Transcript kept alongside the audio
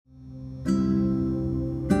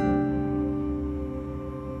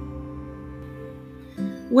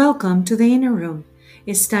Welcome to the Inner Room,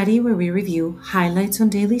 a study where we review highlights on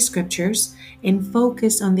daily scriptures and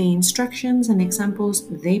focus on the instructions and examples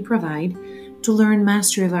they provide to learn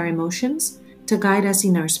mastery of our emotions, to guide us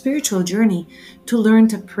in our spiritual journey, to learn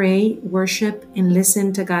to pray, worship, and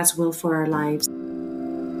listen to God's will for our lives.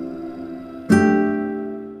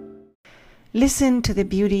 Listen to the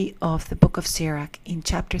beauty of the book of Sirach. In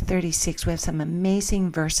chapter 36, we have some amazing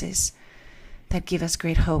verses that give us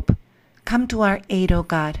great hope. Come to our aid, O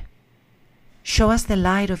God. Show us the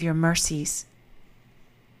light of your mercies.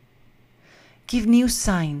 Give new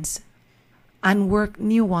signs and work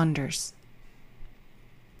new wonders.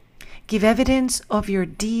 Give evidence of your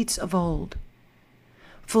deeds of old.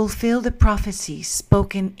 Fulfill the prophecies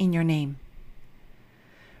spoken in your name.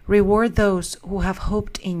 Reward those who have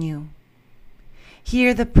hoped in you.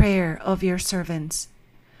 Hear the prayer of your servants,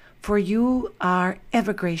 for you are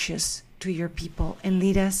ever gracious to your people and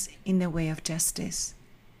lead us in the way of justice.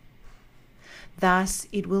 Thus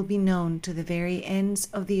it will be known to the very ends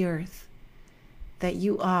of the earth that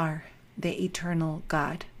you are the eternal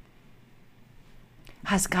God.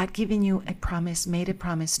 Has God given you a promise, made a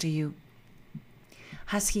promise to you?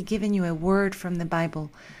 Has He given you a word from the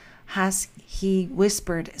Bible? Has He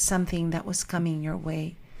whispered something that was coming your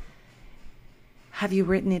way? Have you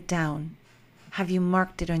written it down? Have you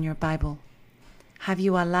marked it on your Bible? Have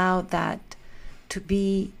you allowed that to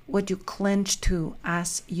be what you clench to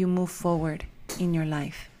as you move forward in your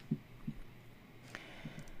life?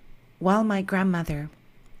 While my grandmother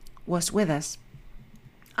was with us,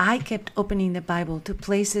 I kept opening the Bible to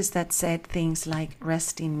places that said things like,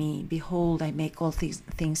 "Rest in me, behold, I make all these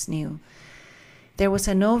things new." There was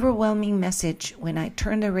an overwhelming message when I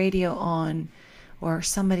turned the radio on or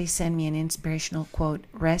somebody sent me an inspirational quote,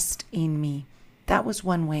 "Rest in me." That was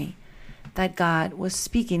one way that God was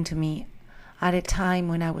speaking to me at a time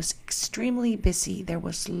when I was extremely busy. There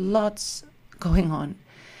was lots going on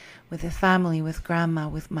with the family, with grandma,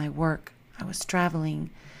 with my work. I was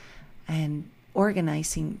traveling and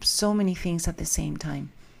organizing so many things at the same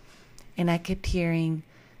time. And I kept hearing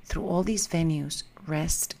through all these venues,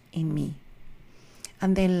 "Rest in me."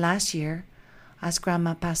 And then last year, as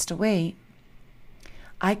grandma passed away,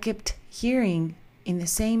 I kept hearing in the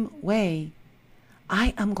same way,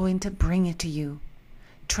 "I am going to bring it to you.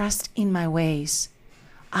 Trust in my ways.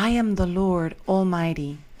 I am the Lord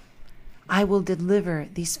Almighty. I will deliver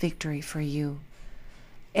this victory for you."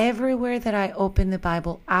 Everywhere that I opened the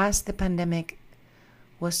Bible as the pandemic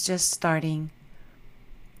was just starting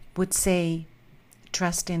would say,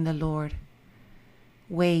 "Trust in the Lord.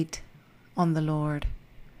 Wait on the Lord.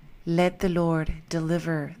 Let the Lord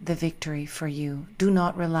deliver the victory for you. Do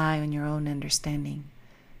not rely on your own understanding.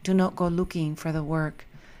 Do not go looking for the work.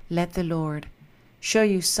 Let the Lord show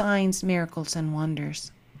you signs, miracles, and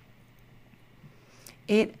wonders."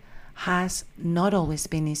 It has not always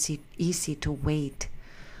been easy to wait.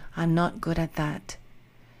 I'm not good at that.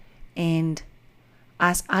 And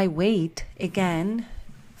as I wait again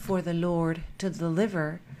for the Lord to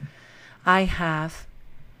deliver, I have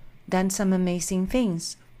done some amazing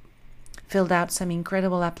things. Filled out some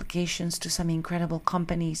incredible applications to some incredible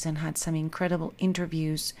companies and had some incredible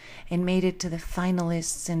interviews and made it to the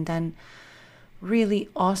finalists and done really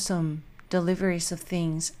awesome deliveries of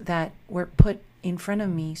things that were put in front of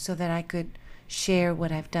me so that I could share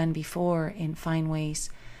what I've done before and find ways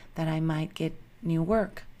that I might get new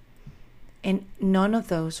work. And none of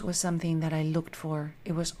those was something that I looked for.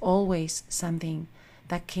 It was always something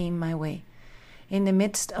that came my way. In the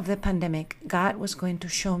midst of the pandemic, God was going to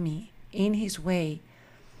show me in His way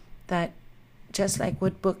that just like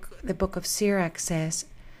what the book of Sirach says,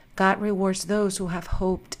 God rewards those who have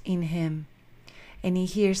hoped in Him, and He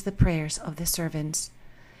hears the prayers of the servants,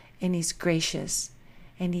 and He's gracious,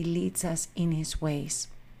 and He leads us in His ways.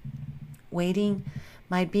 Waiting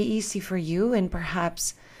might be easy for you, and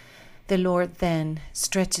perhaps the Lord then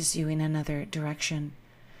stretches you in another direction.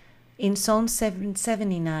 In Psalm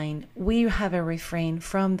 79, we have a refrain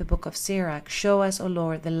from the book of Sirach, "Show us, O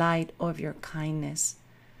Lord, the light of your kindness.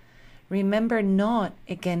 Remember not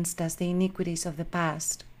against us the iniquities of the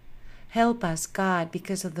past. Help us, God,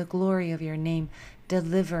 because of the glory of your name.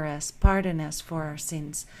 Deliver us, pardon us for our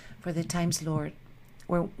sins, for the times, Lord,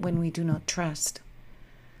 when we do not trust."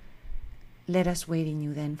 Let us wait in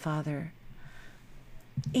you then, Father.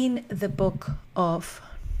 In the book of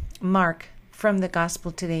Mark, from the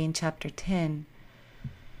Gospel today in chapter 10,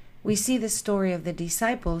 we see the story of the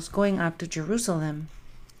disciples going up to Jerusalem.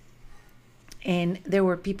 And there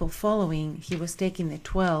were people following. He was taking the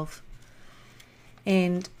 12.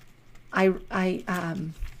 And I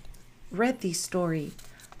read this story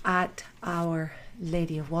at Our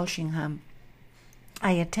Lady of Walsingham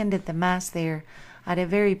I attended the Mass there at a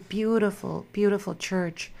very beautiful, beautiful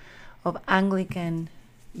church of Anglican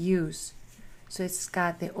use. So it's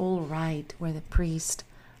got the old right where the priest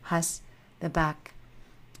has the back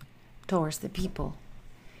towards the people.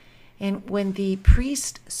 And when the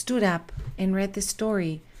priest stood up and read the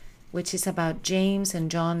story, which is about James and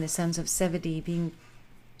John, the sons of Zebedee, being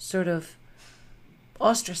sort of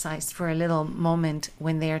ostracized for a little moment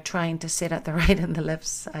when they are trying to sit at the right and the left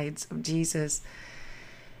sides of Jesus,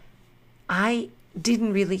 I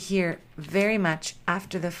didn't really hear very much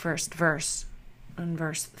after the first verse, on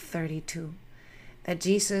verse 32, that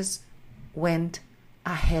Jesus went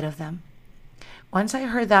ahead of them. Once I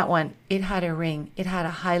heard that one, it had a ring, it had a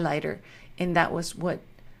highlighter, and that was what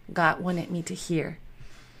God wanted me to hear.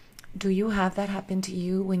 Do you have that happen to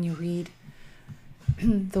you when you read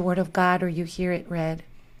the Word of God or you hear it read?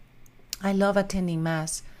 I love attending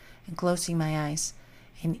Mass and closing my eyes,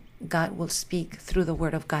 and God will speak through the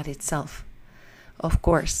Word of God itself. Of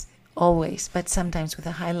course, always, but sometimes with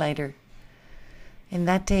a highlighter. And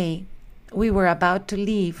that day, we were about to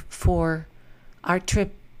leave for our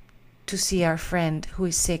trip to see our friend who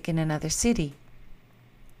is sick in another city.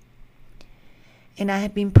 And I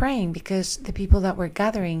had been praying because the people that were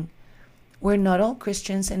gathering were not all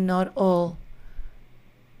Christians and not all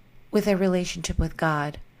with a relationship with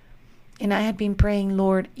God. And I had been praying,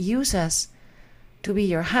 Lord, use us to be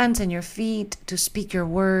your hands and your feet, to speak your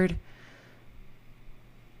word,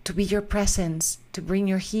 to be your presence, to bring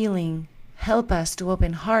your healing. Help us to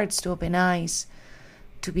open hearts, to open eyes,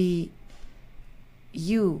 to be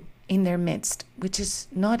you in their midst, which is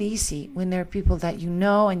not easy when there are people that you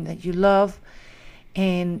know and that you love,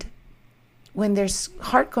 and when there's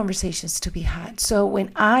hard conversations to be had. So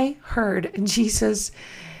when I heard Jesus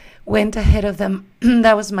went ahead of them,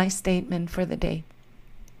 that was my statement for the day.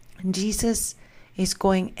 Jesus is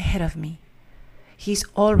going ahead of me. He's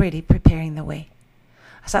already preparing the way.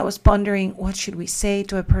 As I was pondering, what should we say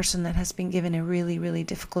to a person that has been given a really, really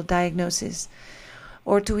difficult diagnosis,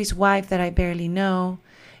 or to his wife that I barely know,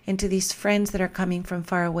 and to these friends that are coming from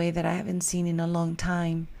far away that I haven't seen in a long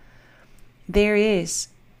time, there is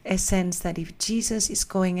a sense that if Jesus is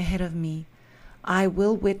going ahead of me, I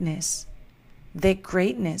will witness the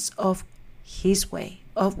greatness of his way,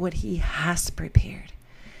 of what he has prepared.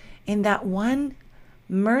 And that one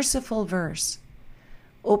merciful verse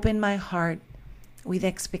opened my heart with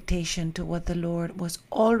expectation to what the Lord was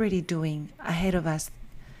already doing ahead of us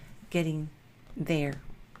getting there.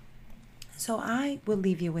 So I will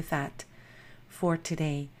leave you with that for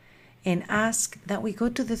today, and ask that we go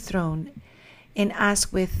to the throne and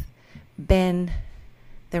ask with Ben,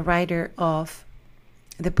 the writer of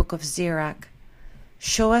the book of Sirach,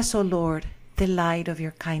 show us, O Lord, the light of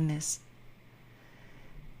your kindness.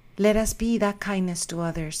 Let us be that kindness to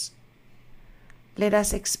others. Let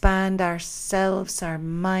us expand ourselves, our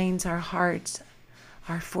minds, our hearts,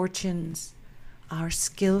 our fortunes, our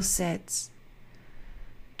skill sets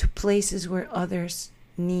to places where others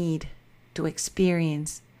need to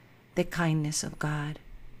experience the kindness of God.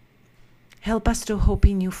 Help us to hope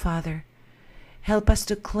in you, Father. Help us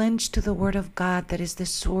to clench to the word of God that is the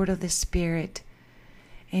sword of the Spirit,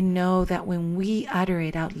 and know that when we utter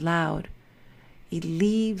it out loud, it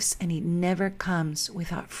leaves and it never comes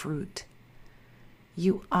without fruit.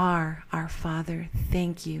 You are our Father.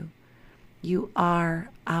 Thank you. You are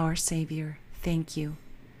our Savior. Thank you.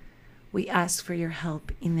 We ask for your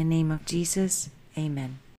help in the name of Jesus.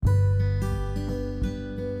 Amen.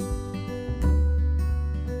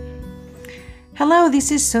 Hello,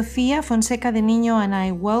 this is Sofia Fonseca de Niño, and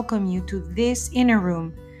I welcome you to this Inner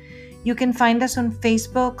Room. You can find us on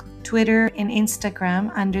Facebook, Twitter, and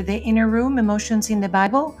Instagram under the Inner Room, Emotions in the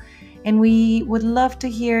Bible, and we would love to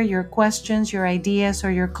hear your questions, your ideas, or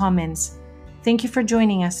your comments. Thank you for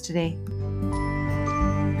joining us today.